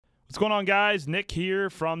What's going on, guys? Nick here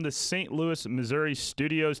from the St. Louis, Missouri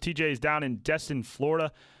studios. TJ is down in Destin,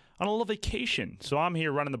 Florida on a little vacation. So I'm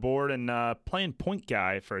here running the board and playing point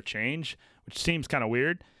guy for a change, which seems kind of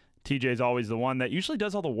weird. TJ is always the one that usually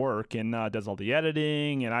does all the work and does all the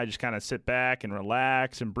editing, and I just kind of sit back and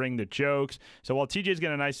relax and bring the jokes. So while TJ's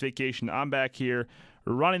getting a nice vacation, I'm back here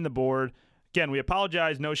running the board. Again, we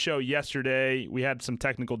apologize. No show yesterday. We had some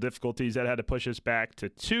technical difficulties that had to push us back to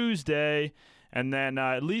Tuesday. And then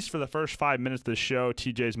at least for the first 5 minutes of the show,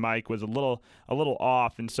 TJ's mic was a little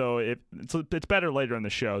off, and so it's better later in the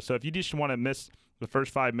show. So if you just want to miss the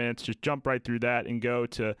first 5 minutes, just jump right through that and go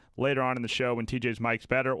to later on in the show when TJ's mic's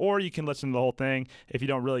better, or you can listen to the whole thing if you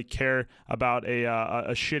don't really care about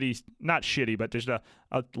a shitty, not shitty, but just a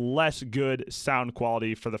less good sound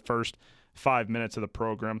quality for the first 5 minutes of the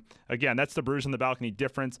program. Again, that's the Brews on the Balcony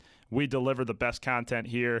difference. We deliver the best content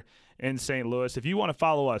here in St. Louis. If you want to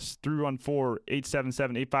follow us,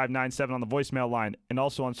 314-877-8597 on the voicemail line, and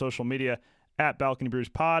also on social media at Balcony Brews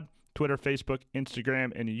Pod, Twitter, Facebook,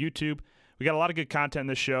 Instagram, and YouTube. We got a lot of good content in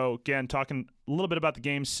this show. Again, talking a little bit about the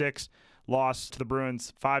Game 6 loss to the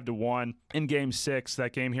Bruins 5-1 in Game 6,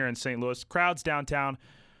 that game here in St. Louis. Crowds downtown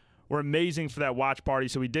were amazing for that watch party,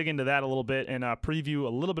 so we dig into that a little bit and preview a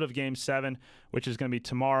little bit of Game 7, which is going to be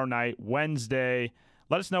tomorrow night, Wednesday.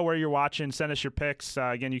 Let us know where you're watching. Send us your picks.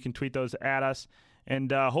 Again, you can tweet those at us.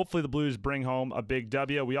 And hopefully the Blues bring home a big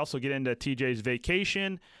W. We also get into TJ's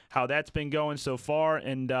vacation, how that's been going so far,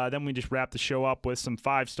 and then we just wrap the show up with some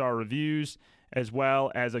 5-star reviews, as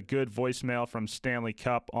well as a good voicemail from Stanley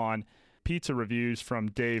Cup on pizza reviews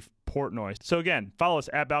from Dave Portnoy. So again, follow us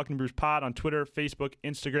at Balcony Brews Pod on Twitter, Facebook,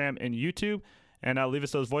 Instagram, and YouTube, and leave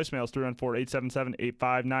us those voicemails,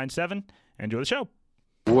 314-877-8597. Enjoy the show.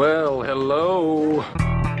 Well, hello.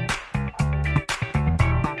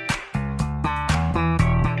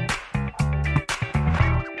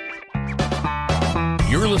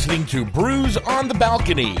 You're listening to Brews on the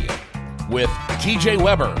Balcony with TJ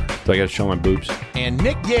Weber. Do I got to show my boobs? And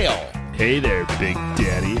Nick Yale. Hey there, Big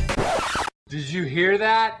Daddy. Did you hear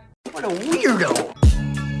that? What a weirdo.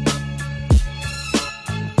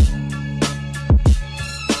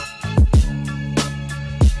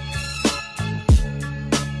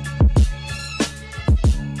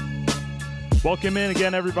 Welcome in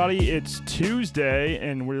again, everybody. It's Tuesday,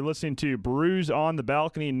 and we're listening to Brews on the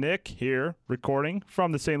Balcony. Nick here, recording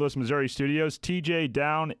from the St. Louis, Missouri studios. TJ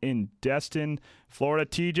down in Destin, Florida.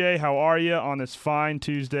 TJ, how are you on this fine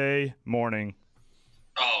Tuesday morning?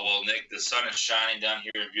 Oh, well, Nick, the sun is shining down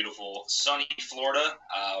here in beautiful sunny Florida.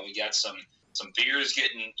 We got some beers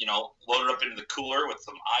getting, loaded up into the cooler with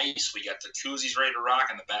some ice. We got the koozies ready to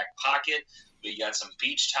rock in the back pocket. We got some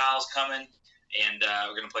beach towels coming. And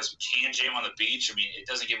we're going to play some Can Jam on the beach. I mean, it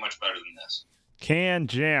doesn't get much better than this. Can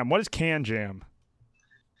Jam. What is Can Jam?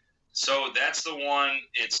 So that's the one.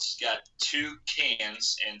 It's got two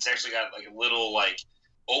cans, and it's actually got like a little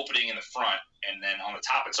opening in the front, and then on the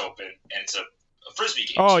top it's open, and it's a frisbee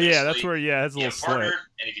game. Oh, so yeah, that's where, it's a little partner, slit.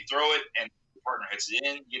 and if you throw it and the partner hits it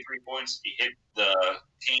in, you get 3 points. If you hit the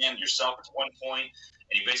can yourself, it's 1 point,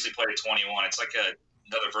 and you basically play to 21. It's like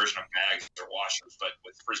another version of bags or washers, but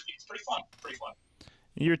with frisbee. It's pretty fun.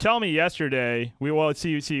 You were telling me yesterday,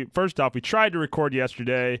 first off, we tried to record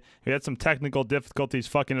yesterday. We had some technical difficulties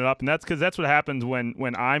fucking it up, and that's because that's what happens when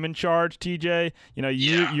I'm in charge, TJ.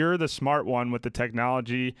 You're the smart one with the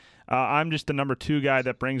technology. I'm just the number 2 guy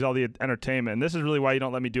that brings all the entertainment, and this is really why you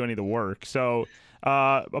don't let me do any of the work. So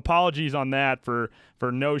apologies on that for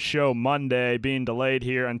no show Monday being delayed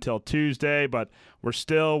here until Tuesday, but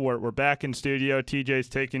we're back in studio. TJ's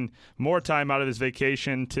taking more time out of his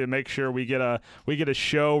vacation to make sure we get a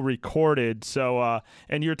show recorded. So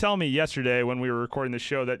and you were telling me yesterday when we were recording the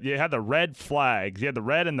show that you had the red flags. You had the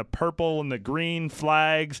red and the purple and the green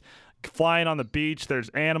flags flying on the beach. There's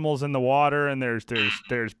animals in the water, and there's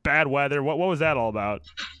bad weather. What was that all about?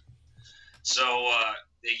 So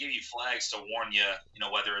they give you flags to warn you,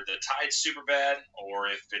 whether the tide's super bad or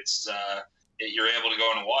if it's you're able to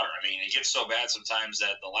go in the water. I mean, it gets so bad sometimes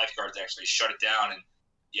that the lifeguards actually shut it down, and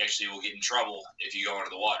you actually will get in trouble if you go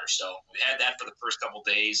into the water. So we had that for the first couple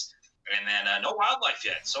days, and then no wildlife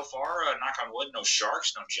yet. So far, knock on wood, no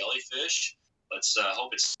sharks, no jellyfish. Let's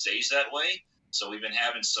hope it stays that way. So we've been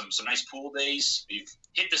having some nice pool days. We've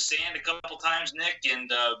hit the sand a couple times, Nick, and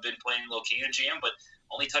been playing a little Can Jam, but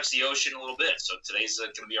only touched the ocean a little bit. So today's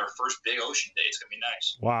going to be our first big ocean day. It's going to be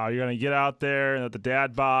nice. Wow, you're going to get out there at the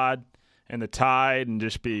dad bod and the tide and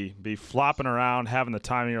just be flopping around, having the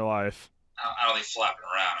time of your life. I don't think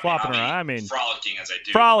flopping around. I mean, frolicking as I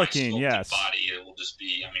do. Frolicking, my yes. Body, it will just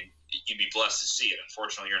be. I mean, you'd be blessed to see it.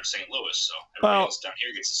 Unfortunately, you're in St. Louis, so everybody else down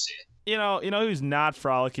here gets to see it. You know who's not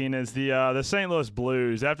frolicking is the St. Louis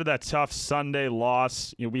Blues. After that tough Sunday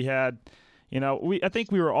loss, we had, I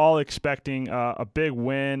think we were all expecting a big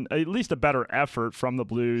win, at least a better effort from the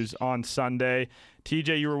Blues on Sunday.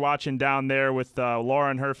 TJ, you were watching down there with Laura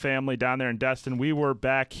and her family down there in Destin. We were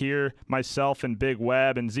back here, myself and Big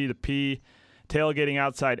Web and Z the P, tailgating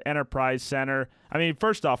outside Enterprise Center. I mean,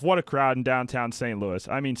 first off, what a crowd in downtown St. Louis.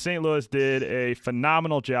 I mean, St. Louis did a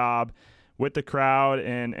phenomenal job with the crowd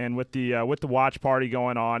and with the watch party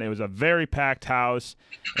going on. It was a very packed house.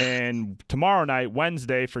 And tomorrow night,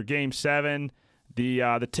 Wednesday, for Game 7,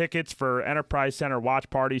 the tickets for Enterprise Center watch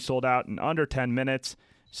party sold out in under 10 minutes.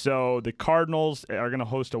 So the Cardinals are going to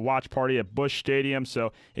host a watch party at Busch Stadium.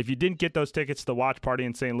 So if you didn't get those tickets to the watch party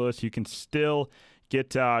in St. Louis, you can still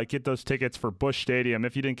get those tickets for Busch Stadium.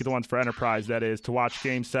 If you didn't get the ones for Enterprise, that is, to watch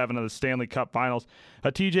Game 7 of the Stanley Cup Finals.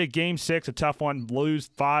 TJ, Game 6, a tough one. Blues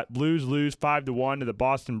lose 5-1 to the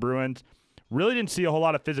Boston Bruins. Really didn't see a whole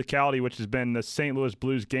lot of physicality, which has been the St. Louis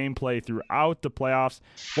Blues gameplay throughout the playoffs.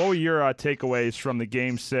 What were your takeaways from the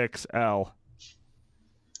Game 6, L?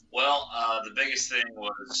 Well, the biggest thing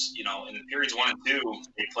was, in the periods 1 and 2,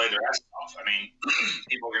 they played their ass off. I mean,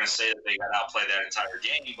 people are going to say that they got outplayed that entire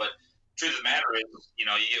game, but truth of the matter is, you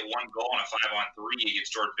get one goal on a 5-on-3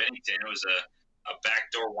 against Jordan Binnington. It was a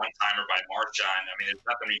backdoor one-timer by Marchand. I mean, there's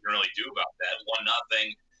nothing you can really do about that. 1-0.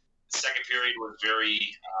 The second period was very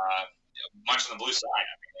much on the Blue side.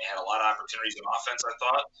 I mean, they had a lot of opportunities in offense, I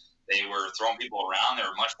thought. They were throwing people around. They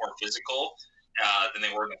were much more physical than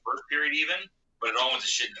they were in the first period even. But it all went to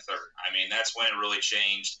shit in the third. I mean, that's when it really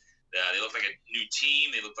changed. They looked like a new team.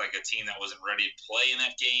 They looked like a team that wasn't ready to play in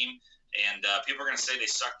that game. And people are going to say they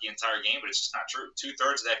sucked the entire game, but it's just not true. 2/3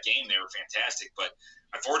 of that game, they were fantastic. But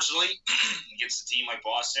unfortunately, against a team like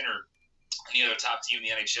Boston or any other top team in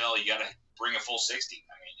the NHL, you got to bring a full 60.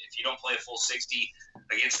 I mean, if you don't play a full 60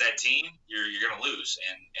 against that team, you're going to lose.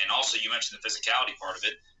 And also, you mentioned the physicality part of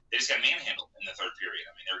it. They just got manhandled in the third period.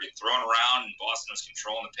 I mean, they were getting thrown around, and Boston was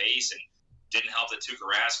controlling the pace, and didn't help that Tuukka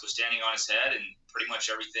Rask was standing on his head, and pretty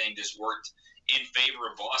much everything just worked in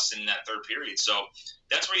favor of Boston in that third period. So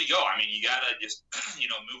that's where you go. I mean, you got to just,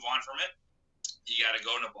 move on from it. You got to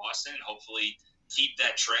go into Boston and hopefully keep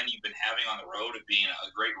that trend you've been having on the road of being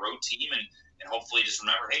a great road team, and hopefully just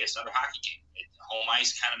remember, hey, it's another hockey game. Home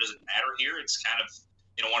ice kind of doesn't matter here. It's kind of,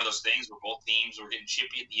 one of those things where both teams were getting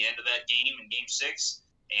chippy at the end of that game in Game 6,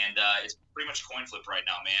 and it's pretty much a coin flip right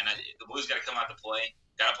now, man. The Blues got to come out to play.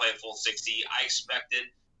 Got to play a full 60. I expected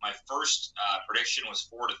my first prediction was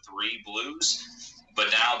 4-3 Blues, but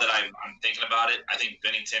now that I'm thinking about it, I think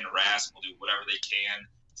Binnington and Rask will do whatever they can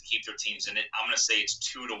to keep their teams in it. I'm going to say it's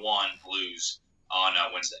 2-1 Blues on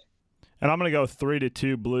Wednesday. And I'm going to go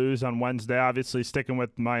 3-2 Blues on Wednesday, obviously sticking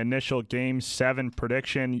with my initial Game 7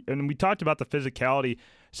 prediction. And we talked about the physicality.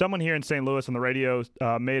 Someone here in St. Louis on the radio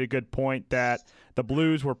made a good point that the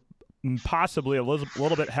Blues were possibly a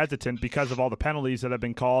little bit hesitant because of all the penalties that have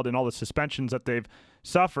been called and all the suspensions that they've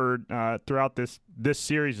suffered throughout this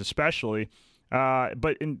series especially.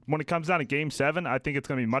 But when it comes down to Game 7, I think it's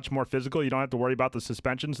going to be much more physical. You don't have to worry about the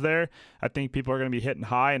suspensions there. I think people are going to be hitting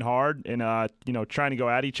high and hard and trying to go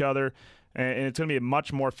at each other. And it's going to be a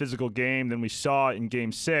much more physical game than we saw in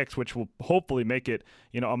Game 6, which will hopefully make it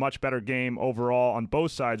a much better game overall on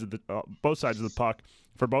both sides of the puck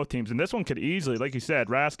for both teams. And this one could easily, like you said,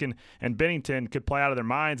 Rask and Binnington could play out of their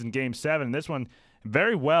minds in Game 7. And this one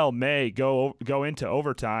very well may go into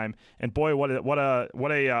overtime. And boy, what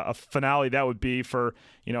a finale that would be for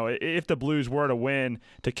if the Blues were to win,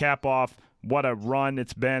 to cap off what a run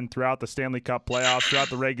it's been throughout the Stanley Cup playoffs, throughout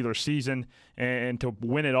the regular season, and to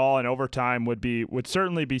win it all in overtime would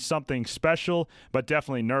certainly be something special, but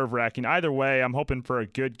definitely nerve-wracking. Either way, I'm hoping for a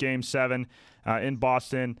good Game 7 in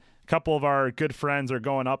Boston. A couple of our good friends are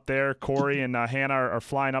going up there. Corey and Hannah are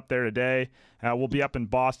flying up there today. We'll be up in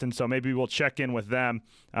Boston, so maybe we'll check in with them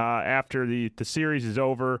after the series is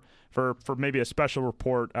over for maybe a special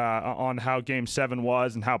report on how Game 7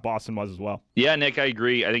 was and how Boston was as well. Yeah, Nick, I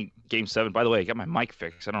agree. I think Game 7, by the way, I got my mic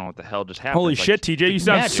fixed. I don't know what the hell just happened. Holy shit, TJ, you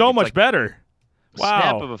sound magic. so much better. Wow.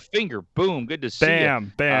 Snap of a finger. Boom. Good to see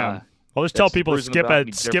you. Bam. I'll just tell people to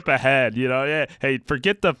skip ahead. Yeah. Hey,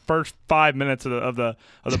 forget the first 5 minutes of the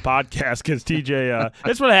podcast because TJ.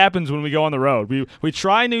 That's what happens when we go on the road. We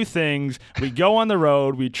try new things. We go on the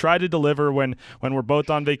road. We try to deliver when we're both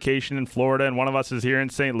on vacation in Florida and one of us is here in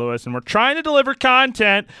St. Louis, and we're trying to deliver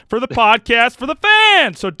content for the podcast for the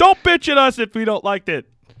fans. So don't bitch at us if we don't like it.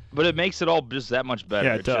 But it makes it all just that much better.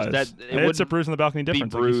 Yeah, it does. Just that, It's a Brews on the Balcony be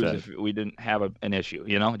difference. bruised like you said. if we didn't have an issue.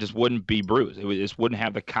 It just wouldn't be bruised. It just wouldn't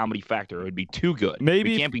have the comedy factor. It would be too good.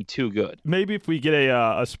 Maybe we can't be too good. Maybe if we get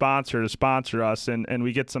a sponsor to sponsor us and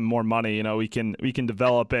we get some more money, we can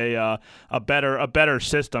develop a better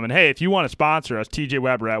system. And hey, if you want to sponsor us, TJ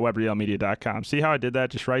Weber at WeberYaleMedia.com. See how I did that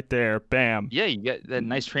just right there? Bam. Yeah, you get that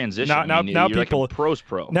nice transition. Now you're people like a pros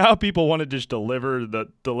pro. Now people want to just deliver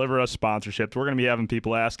us sponsorships. We're going to be having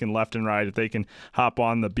people asking left and right if they can hop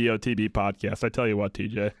on the BOTB podcast. I tell you what,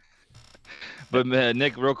 TJ. But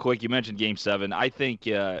Nick, real quick, you mentioned Game 7. I think,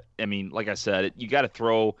 like I said, you got to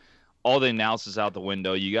throw all the analysis out the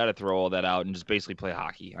window. You got to throw all that out and just basically play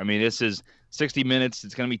hockey. This is 60 minutes.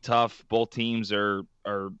 It's going to be tough. Both teams are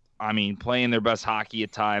playing their best hockey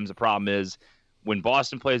at times. The problem is when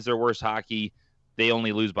Boston plays their worst hockey, they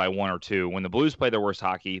only lose by 1 or 2. When the Blues play their worst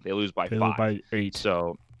hockey, they lose by 5. Lose by 8.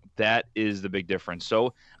 So that is the big difference.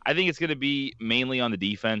 So I think it's going to be mainly on the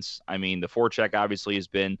defense. The forecheck obviously has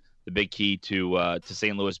been the big key to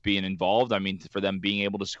St. Louis being involved. For them being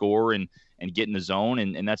able to score and get in the zone.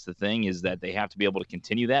 And that's the thing, is that they have to be able to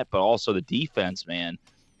continue that. But also the defense, man,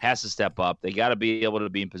 has to step up. They got to be able to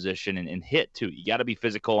be in position and hit, too. You got to be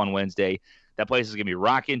physical on Wednesday. That place is going to be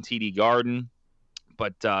rocking, TD Garden.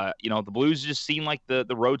 But, the Blues just seem like the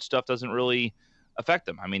road stuff doesn't really affect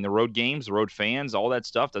them. The road games, the road fans, all that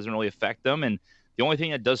stuff doesn't really affect them. And the only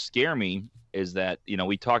thing that does scare me is that,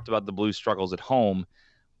 we talked about the Blues struggles at home,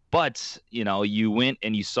 but, you went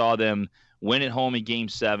and you saw them win at home in Game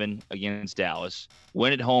 7 against Dallas,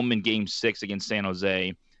 win at home in Game 6 against San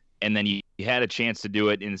Jose, and then you had a chance to do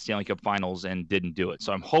it in the Stanley Cup Finals and didn't do it.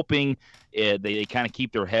 So I'm hoping they kind of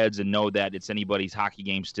keep their heads and know that it's anybody's hockey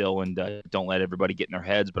game still, and don't let everybody get in their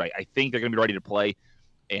heads. But I think they're going to be ready to play.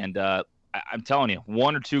 And I'm telling you,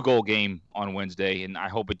 1 or 2 goal game on Wednesday, and I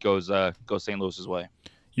hope it goes St. Louis's way.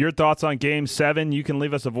 Your thoughts on Game 7, you can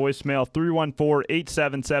leave us a voicemail,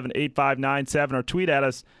 314-877-8597, or tweet at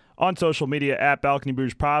us on social media at Balcony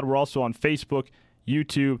Brews Pod. We're also on Facebook,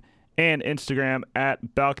 YouTube, and Instagram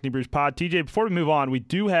at Balcony Brews Pod. TJ, before we move on, we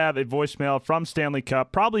do have a voicemail from Stanley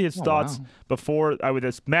Cup. Probably his thoughts before, I would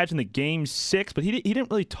imagine, the Game 6, but he didn't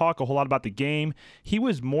really talk a whole lot about the game. He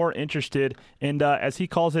was more interested in, as he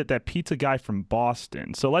calls it, that pizza guy from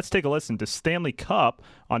Boston. So let's take a listen to Stanley Cup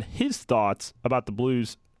on his thoughts about the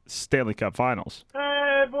Blues Stanley Cup Finals.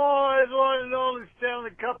 Hey, boys, one and only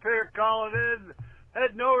Stanley Cup here calling in.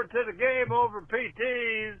 Heading over to the game over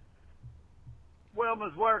PT's.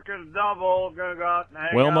 Wilma's working a double. Gonna go out and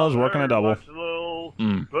hang Wilma's out working a double. Watch a little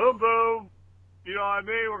boom boom. You know what I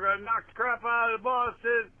mean? We're gonna knock the crap out of the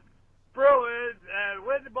Boston Bruins and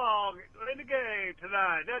win the game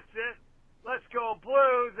tonight. That's it. Let's go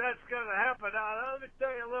Blues. That's gonna happen. Now let me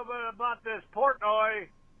tell you a little bit about this Portnoy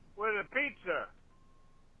with a pizza.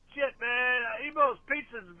 Shit, man. Emo's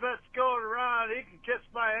Pizza's the best going around. He can kiss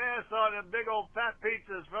my ass on them big old fat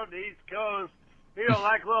pizzas from the East Coast. He don't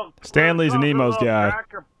like little Stanley's an Emo's guy.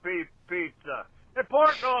 Cracker pizza. Hey,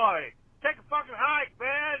 Portnoy, take a fucking hike,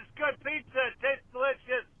 man. It's good pizza. It tastes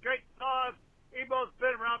delicious. Great sauce. Emo's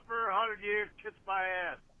been around for 100 years. Kiss my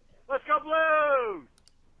ass. Let's go Blues.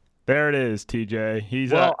 There it is,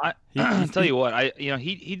 TJ. I'll tell you what.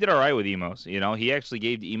 He did all right with Emos. He actually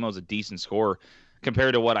gave the Emos a decent score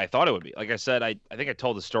compared to what I thought it would be. Like I said, I think I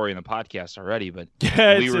told the story in the podcast already, but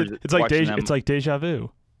yeah, it's like deja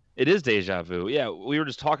vu. It is deja vu. Yeah, we were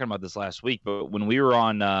just talking about this last week, but when we were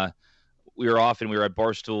on, we were off and we were at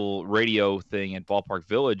Barstool Radio thing at Ballpark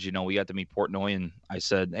Village. We got to meet Portnoy, and I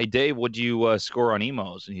said, "Hey, Dave, what'd you score on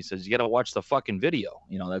Emos?" And he says, "You got to watch the fucking video."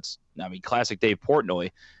 Classic Dave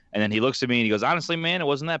Portnoy. And then he looks at me and he goes, "Honestly, man, it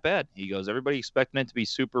wasn't that bad." He goes, "Everybody expecting it to be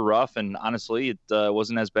super rough, and honestly, it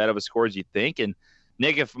wasn't as bad of a score as you'd think." And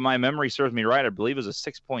Nick, if my memory serves me right, I believe it was a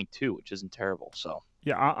 6.2, which isn't terrible. So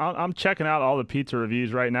yeah, I'm checking out all the pizza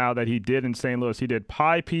reviews right now that he did in St. Louis. He did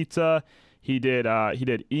Pie Pizza. He did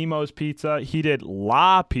Emo's Pizza. He did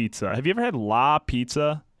La Pizza. Have you ever had La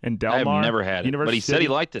Pizza in Del Mar? I've never had it, but he said he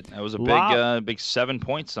liked it. That was a big 7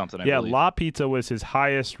 point something, I believe. La Pizza was his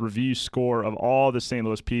highest review score of all the St.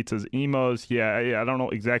 Louis pizzas. Emo's, I don't know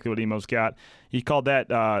exactly what Emo's got. He called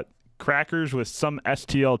that crackers with some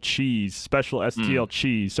STL cheese, special STL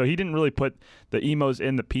cheese. So he didn't really put the Emo's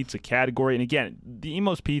in the pizza category. And again, the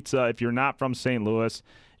Emo's Pizza, if you're not from St. Louis,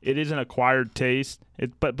 it is an acquired taste.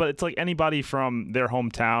 But it's like anybody from their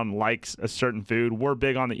hometown likes a certain food. We're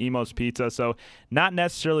big on the Emo's Pizza, so not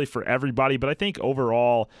necessarily for everybody. But I think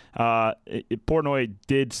overall, Portnoy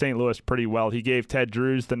did St. Louis pretty well. He gave Ted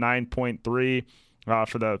Drews the 9.3.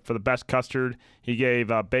 for the best custard. He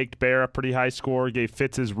gave Baked Bear a pretty high score. He gave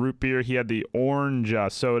Fitz's root beer. He had the orange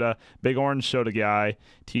soda, big orange soda guy,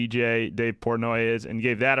 TJ, Dave Portnoy is, and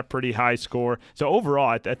gave that a pretty high score. So overall,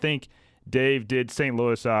 I think Dave did St.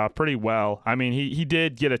 Louis pretty well. I mean, he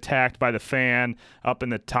did get attacked by the fan up in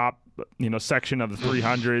the top section of the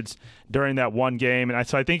 300s during that one game, and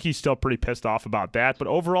so I think he's still pretty pissed off about that. But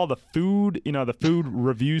overall, the food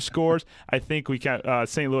review scores, I think we can.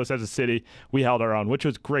 St. Louis as a city, we held our own, which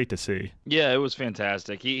was great to see. Yeah, it was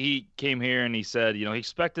fantastic. He came here and he said, he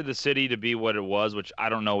expected the city to be what it was, which I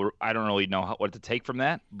don't know. I don't really know what to take from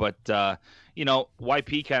that. But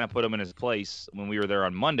YP kind of put him in his place when we were there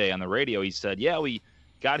on Monday on the radio. He said, "Yeah, we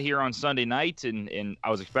got here on Sunday night, and I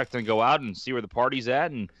was expecting to go out and see where the party's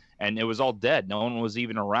at, and it was all dead. No one was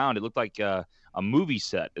even around. It looked like a movie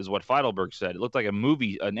set," is what Feidelberg said. It looked like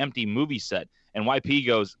an empty movie set. And YP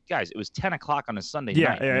goes, "Guys, it was 10 o'clock on a Sunday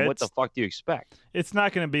night. I mean, what the fuck do you expect?" It's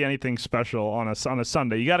not going to be anything special on a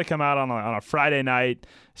Sunday. You got to come out on a Friday night,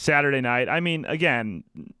 Saturday night. I mean, again,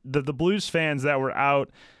 the Blues fans that were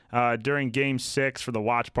out during Game 6 for the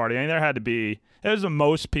watch party, I mean, it was the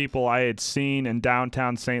most people I had seen in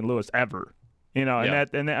downtown St. Louis ever. And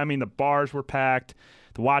I mean, the bars were packed.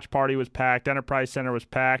 The watch party was packed. Enterprise Center was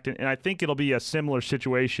packed. And I think it'll be a similar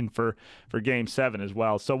situation for Game 7 as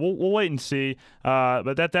well. So we'll wait and see.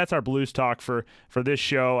 But that's our Blues talk for this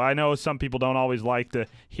show. I know some people don't always like to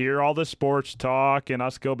hear all the sports talk and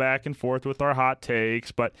us go back and forth with our hot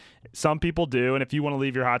takes, but some people do. And if you want to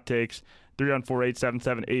leave your hot takes,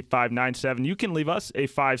 314-877-8597, you can leave us a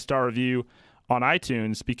 5-star review on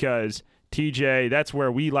iTunes, because TJ, that's where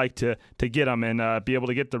we like to get them and be able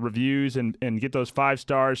to get the reviews and get those 5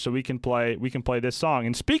 stars so we can play this song.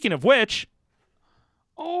 And speaking of which,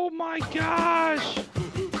 oh my gosh!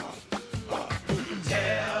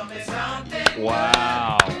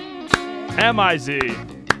 Wow. MIZ.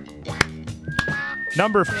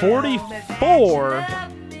 Number 44.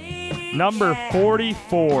 Number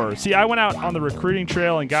 44. See, I went out on the recruiting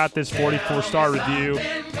trail and got this 44-star review.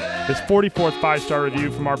 This 44th 5-star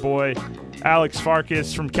review from our boy Alex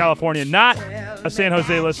Farkas from California. Not a San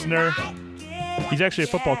Jose listener. He's actually a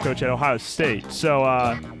football coach at Ohio State.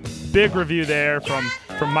 So big review there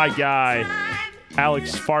from my guy,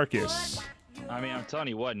 Alex Farkas. I mean, I'm telling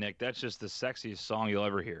you what, Nick, that's just the sexiest song you'll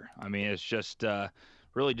ever hear. I mean, it's just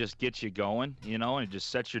really just gets you going, and it just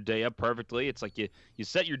sets your day up perfectly. It's like you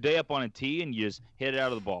set your day up on a tee and you just hit it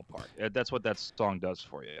out of the ballpark. That's what that song does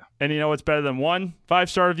for you. And you know what's better than 1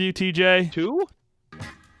 5-star review, TJ? 2?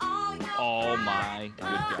 Oh, my good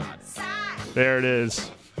God. There it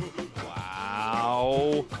is.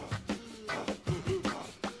 Wow.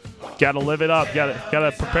 Got to live it up. Got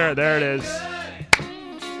to prepare it. There it is.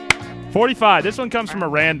 45. This one comes from a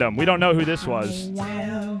random. We don't know who this was.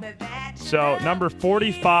 So, number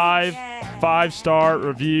 45, 5-star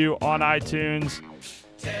review on iTunes.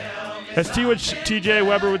 As TJ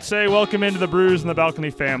Weber would say, welcome into the Brews and the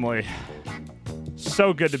Balcony family.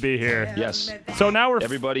 So good to be here. Yes. So now we're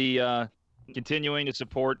everybody continuing to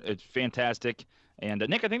support. It's fantastic. And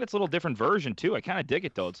Nick, I think that's a little different version too. I kind of dig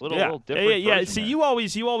it though. It's a little different. Yeah. See, you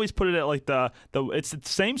always put it at like it's the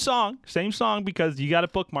same song because you got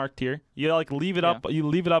it bookmarked here. You leave it up. You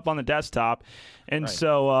leave it up on the desktop, and right.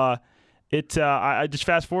 So I just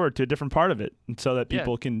fast forward to a different part of it, and so that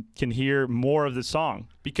people can hear more of the song,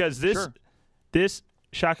 because this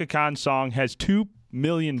Chaka Khan song has 2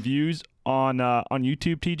 million views on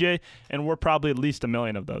YouTube, TJ, and we're probably at least 1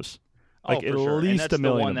 million of those. Like at sure. least and that's 1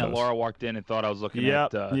 million. The one of that those. Laura walked in and thought I was looking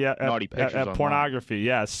at naughty pictures at pornography.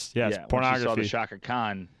 Yes, pornography. When she saw the Chaka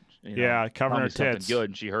Khan. Covering her tits.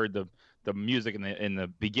 Good, and she heard the music in the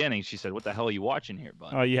beginning. She said, "What the hell are you watching here,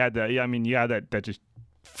 bud?" Oh, you had that. Yeah, I mean, you had that just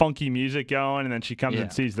funky music going, and then she comes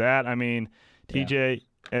and sees that. I mean, TJ.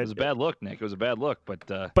 It was a bad look, Nick. It was a bad look, but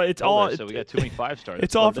it's all. So we got too many 5 stars.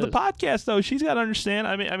 It's all for the podcast, though. She's got to understand.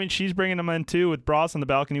 I mean, she's bringing them in too with Bras on the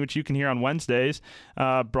Balcony, which you can hear on Wednesdays.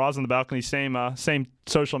 Bras on the Balcony, same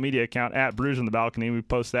social media account at Brews on the Balcony. We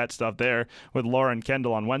post that stuff there with Laura and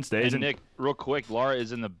Kendall on Wednesdays. And Nick, real quick, Laura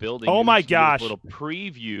is in the building. Oh my gosh! A little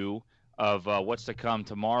preview of what's to come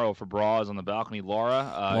tomorrow for Bras on the Balcony.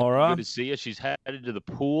 Laura, good to see you. She's headed to the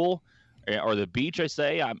pool. Or the beach, I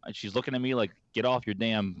say. She's looking at me like, get off your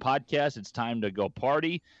damn podcast. It's time to go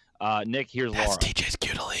party. Nick, here's Laura. That's TJ's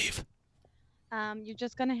cue to leave. You're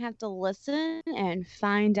just going to have to listen and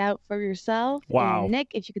find out for yourself. Wow. And Nick,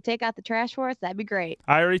 if you could take out the trash for us, that'd be great.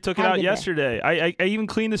 I already took it out yesterday. I even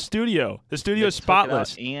cleaned the studio. The studio is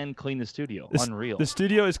spotless. And cleaned the studio. Unreal. The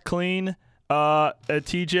studio is clean.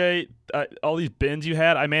 TJ, all these bins you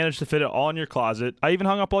had, I managed to fit it all in your closet. I even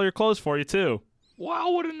hung up all your clothes for you, too.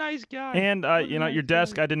 Wow, what a nice guy. And you know, your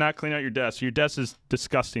desk. I did not clean out your desk. Your desk is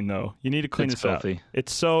disgusting, though. You need to clean It's this out. filthy.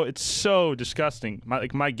 It's so disgusting.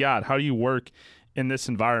 My God, how do you work in this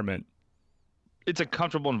environment? It's a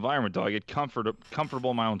comfortable environment, though. I get comfortable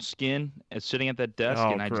in my own skin as sitting at that desk,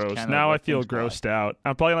 Oh, and I gross. just kind of Now I let feel things glide. grossed out.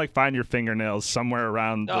 I'm probably like find your fingernails somewhere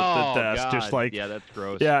around the desk, God. just like yeah, that's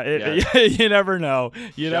gross. you never know.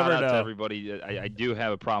 You Shout never out to know. everybody. I do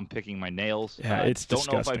have a problem picking my nails. Yeah, it's don't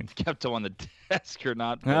know disgusting. if I kept them on the desk or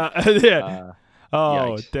not. But, Yeah.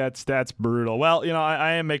 Oh, yikes. that's brutal. Well, you know,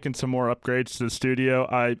 I am making some more upgrades to the studio.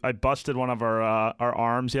 I busted one of our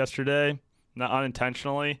arms yesterday, not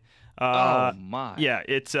unintentionally. oh my. Yeah,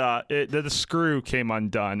 it's the screw came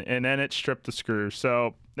undone, and then it stripped the screw.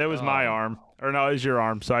 So that was my arm, or no, it was your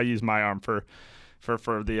arm. So I used my arm for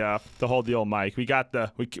the hold the old mic. We got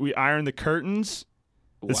we ironed the curtains.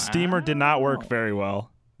 The steamer did not work very well.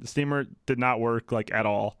 The steamer did not work like at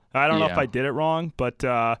all. I don't know if Yeah. I did it wrong, but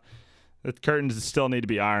the curtains still need to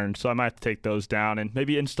be ironed, so I might have to take those down and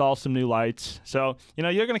maybe install some new lights. So, you know,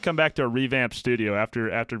 you're going to come back to a revamped studio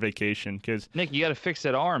after vacation because Nick, you got to fix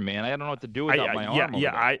that arm, man. I don't know what to do without my arm. over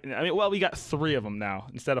there. I mean, well, we got 3 of them now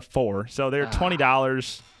instead of 4, so they're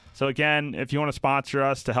 $20. So again, if you want to sponsor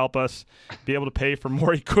us to help us be able to pay for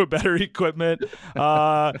more better equipment, you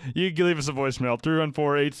can leave us a voicemail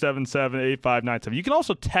 314-877-8597. You can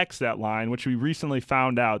also text that line, which we recently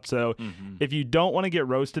found out. So if you don't want to get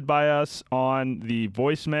roasted by us on the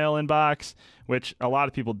voicemail inbox, which a lot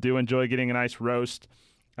of people do enjoy getting a nice roast,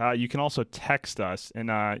 you can also text us, and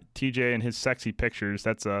TJ and his sexy pictures.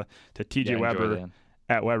 That's to TJ Yeah, enjoy Weber that.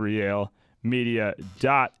 at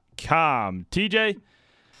WeberYaleMedia.com. TJ,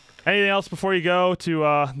 anything else before you go to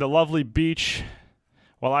the lovely beach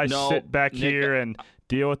while I No, sit back Nick, here and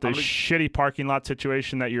deal with the I'm gonna- shitty parking lot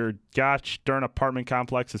situation that your gosh darn apartment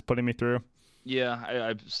complex is putting me through?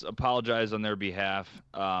 Yeah, I apologize on their behalf.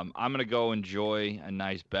 I'm going to go enjoy a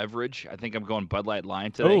nice beverage. I think I'm going Bud Light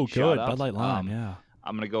Lime today. Oh, Shout good. out. Bud Light Lime, yeah.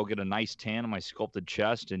 I'm going to go get a nice tan on my sculpted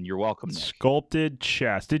chest, and you're welcome, Nick. Sculpted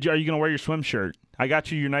chest. Are you going to wear your swim shirt? I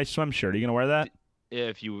got you your nice swim shirt. Are you going to wear that?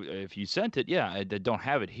 If you sent it, yeah. I don't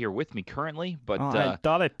have it here with me currently, but I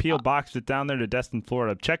thought I P.O. boxed it down there to Destin,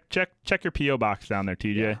 Florida. Check your P.O. box down there,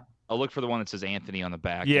 TJ. yeah. I'll look for the one that says Anthony on the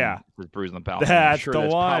back. Yeah. and says Bruise on the balcony. That's I'm sure the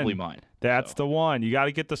that's one. probably mine. That's So. the one. You got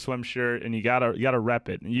to get the swim shirt, and you gotta rep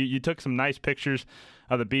it. You took some nice pictures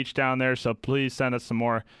of the beach down there, so please send us some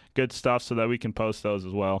more good stuff so that we can post those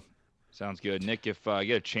as well. Sounds good, Nick. If I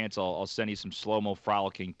get a chance, I'll send you some slow-mo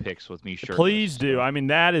frolicking pics with me shirtless. Please do. I mean,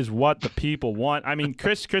 that is what the people want. I mean,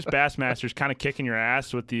 Chris Bassmaster's kind of kicking your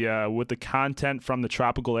ass with the content from the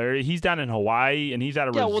tropical area. He's down in Hawaii, and he's at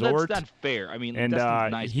a Yeah, resort. well, that's not fair. I mean, And,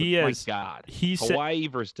 Destin's nice, he but is- my God. he said- Hawaii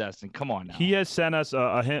versus Destin. Come on now. He has sent us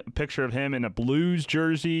a picture of him in a Blues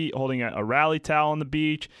jersey holding a rally towel on the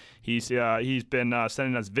beach. He's been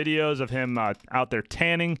sending us videos of him out there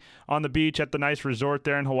tanning on the beach at the nice resort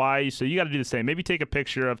there in Hawaii. So you got to do the same. Maybe take a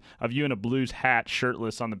picture of you in a Blues hat,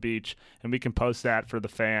 shirtless on the beach, and we can post that for the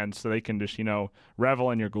fans so they can just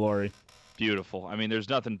revel in your glory. Beautiful. I mean, there's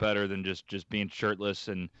nothing better than just being shirtless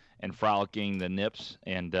and frolicking the nips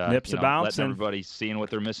and Nips letting a-bouncing. everybody seeing what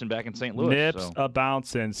they're missing back in St. Louis. Nips so. a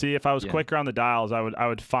bouncing. See, if I was Yeah. quicker on the dials, I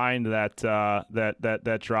would find that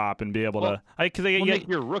drop and be able Well, to. Because Nick,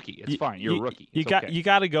 you're a rookie. It's fine. You're a rookie. It's okay. You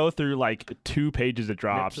got to go through like 2 pages of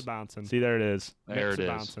drops. Nips a bouncing. See, there it is. There Nips it a is.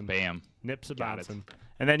 bouncing. Bam. Nips a Got it. bouncing.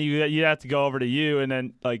 And then you have to go over to you and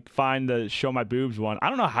then like find the show my boobs one. I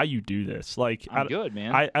don't know how you do this. Like I'm good,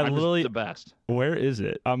 man. I I'm literally just the best. Where is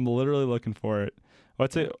it? I'm literally looking for it.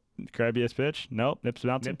 What's it? Crabbiest bitch? Nope. Nips a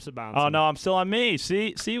bouncing. Nips a bouncing. Oh no, I'm still on me.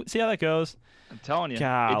 See how that goes. I'm telling you, it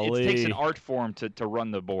Golly. takes an art form to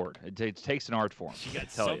run the board. It takes an art form. You got I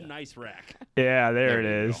tell some you. nice rack. Yeah, there it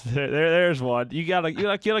There you is. There's one. You got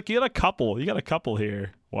a couple. You got a couple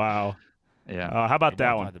here. Wow. Yeah. How about The that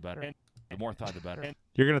more one? thought, the better. The more thought, the better.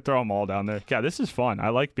 You're gonna throw them all down there. Yeah, this is fun. I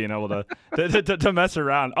like being able to mess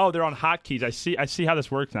around. Oh, they're on hotkeys. I see how this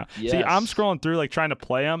works now. See, Yes. I'm scrolling through like trying to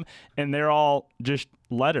play them, and they're all just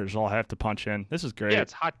letters. All I have to punch in. This is great. Yeah,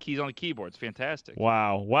 it's hotkeys on the keyboard. It's fantastic.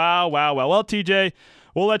 Wow. Well, TJ,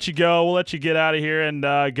 we'll let you go. We'll let you get out of here and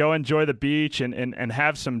go enjoy the beach and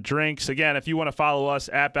have some drinks. Again, if you want to follow us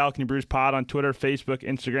at Balcony Brews Pod on Twitter, Facebook,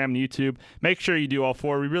 Instagram, and YouTube, make sure you do all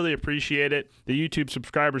 4. We really appreciate it. The YouTube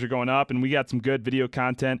subscribers are going up, and we got some good video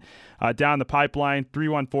content down the pipeline.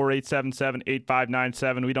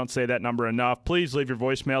 314-877-8597. We don't say that number enough. Please leave your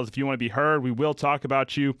voicemails if you want to be heard. We will talk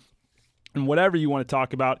about you and whatever you want to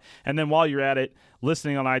talk about. And then while you're at it,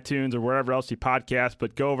 listening on iTunes or wherever else you podcast,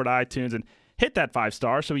 but go over to iTunes and hit that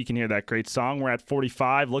 5-star so we can hear that great song. We're at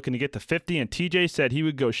 45, looking to get to 50, and TJ said he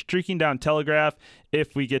would go streaking down Telegraph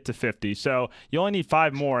if we get to 50. So you only need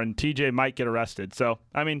 5 more, and TJ might get arrested. So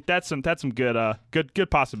I mean, that's some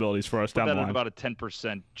good possibilities for us down the line. About a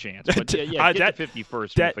 10% chance. But get to 50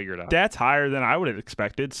 first. We'll figure it out. That's higher than I would have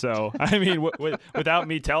expected. So I mean, without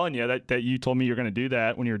me telling you that you told me you're going to do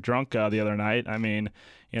that when you were drunk the other night. I mean,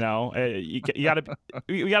 you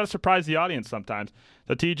gotta surprise the audience sometimes.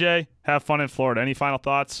 So TJ, have fun in Florida. Any final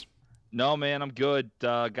thoughts? No, man, I'm good.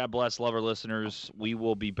 God bless, love our listeners. We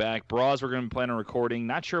will be back. Bras, we're going to be planning on recording.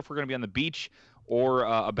 Not sure if we're going to be on the beach or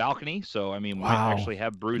a balcony. So, I mean, we might actually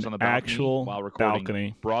have Brews on the balcony while recording.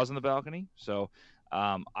 Balcony. Bras on the balcony. So,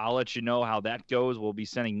 I'll let you know how that goes. We'll be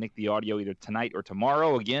sending Nick the audio either tonight or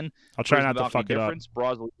tomorrow. Again, I'll try not to fuck it up.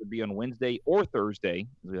 Bras will either be on Wednesday or Thursday,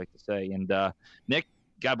 as we like to say. And Nick,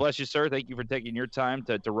 God bless you, sir. Thank you for taking your time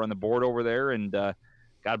to run the board over there. And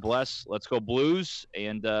God bless. Let's go Blues.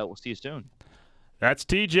 And we'll see you soon. That's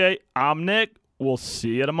TJ. I'm Nick. We'll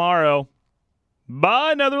see you tomorrow.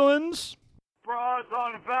 Bye, Netherlands. Bras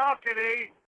on the balcony.